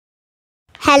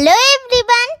Hello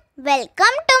everyone,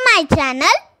 welcome to my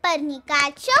channel Parnika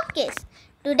Art Showcase.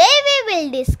 Today we will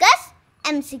discuss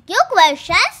MCQ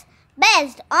questions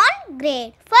based on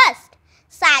grade 1st.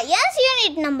 Science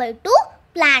unit number 2,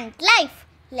 Plant Life.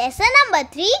 Lesson number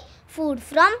 3, Food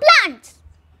from Plants.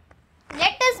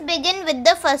 Let us begin with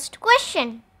the first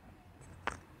question.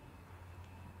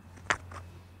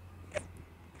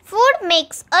 Food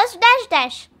makes us dash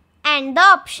dash and the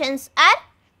options are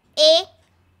A.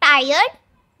 Tired,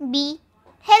 B.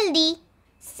 Healthy,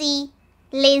 C.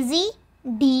 Lazy,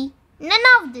 D. None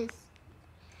of this.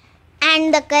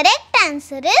 And the correct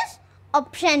answer is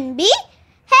option B.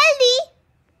 Healthy.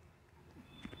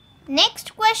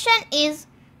 Next question is,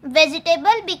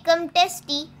 vegetable become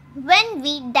tasty when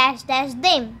we dash dash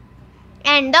them.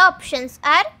 And the options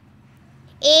are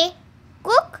A.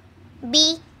 Cook,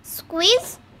 B.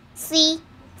 Squeeze, C.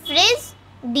 Freeze,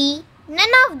 D. None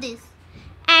of this.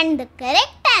 And the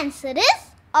correct answer is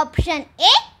option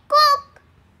A. Cook.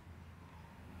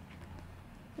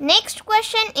 Next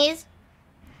question is,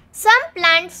 some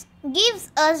plants gives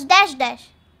us dash dash.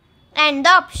 And the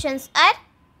options are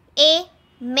A.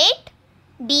 Meat,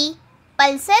 B.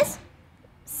 Pulses,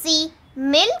 C.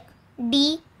 Milk,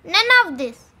 D. None of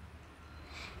this.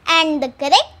 And the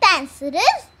correct answer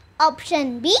is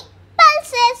option B.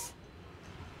 Pulses.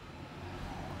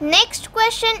 Next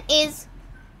question is,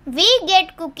 we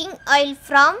get cooking oil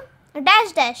from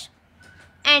dash dash.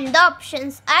 And the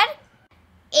options are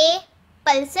A.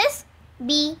 Pulses,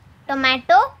 B.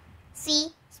 Tomato, C.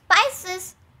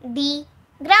 Spices, D.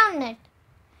 Groundnut.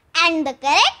 And the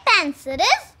correct answer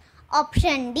is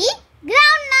option D.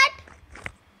 Groundnut.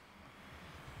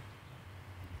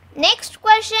 Next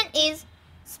question is,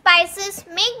 spices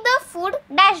make the food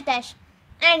dash dash.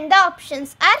 And the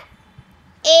options are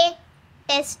A.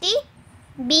 Tasty,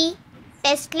 B.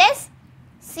 Tasteless,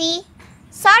 C.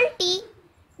 Salty,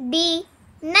 D.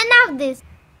 None of this.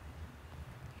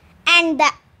 And the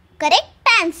correct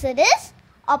answer is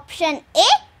option A.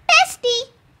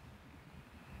 Tasty.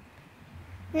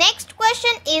 Next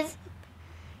question is,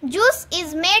 juice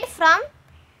is made from,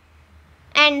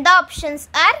 and the options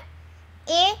are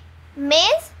A.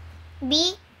 Maize,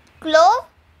 B. Clove,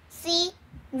 C.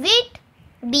 Wheat,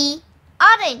 D.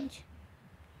 Orange.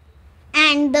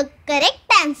 And the correct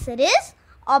answer is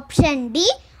option D.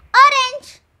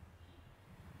 Orange.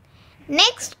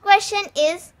 Next question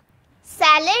is,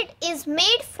 salad is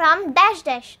made from dash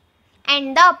dash.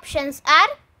 And the options are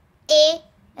A.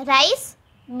 Rice,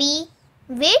 B.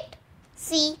 Wheat,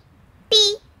 C.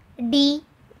 Tea, D.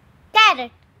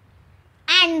 Carrot.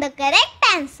 And the correct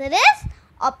answer is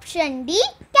option D.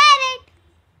 Carrot.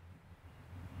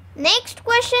 Next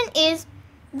question is,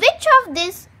 which of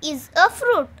this is a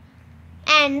fruit?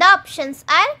 And the options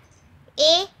are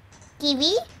A.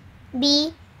 Kiwi,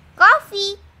 B.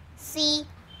 Coffee, C.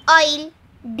 Oil,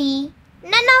 D.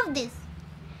 None of this.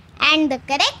 And the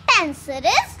correct answer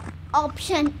is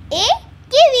option A.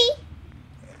 Kiwi.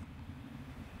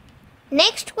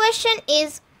 Next question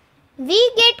is,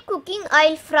 we get cooking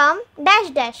oil from dash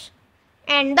dash.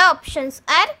 And the options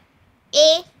are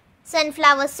A.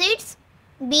 Sunflower seeds,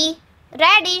 B.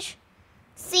 Radish,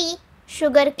 C.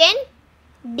 Sugarcane,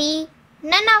 D.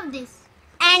 None of this.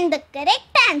 And the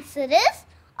correct answer is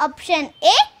option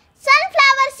A.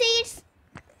 Sunflower seeds.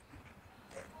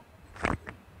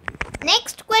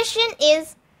 Next question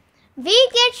is, we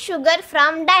get sugar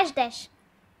from dash dash.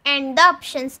 And the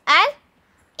options are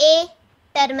A.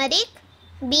 Turmeric,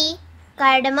 B.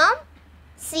 Cardamom,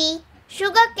 C.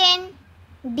 Sugarcane,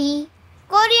 D.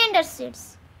 Coriander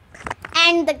seeds.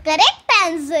 And the correct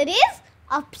answer is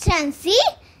option C.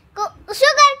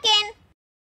 Sugarcane.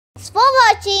 Thanks for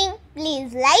watching.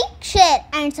 Please like, share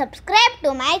and subscribe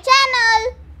to my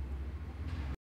channel.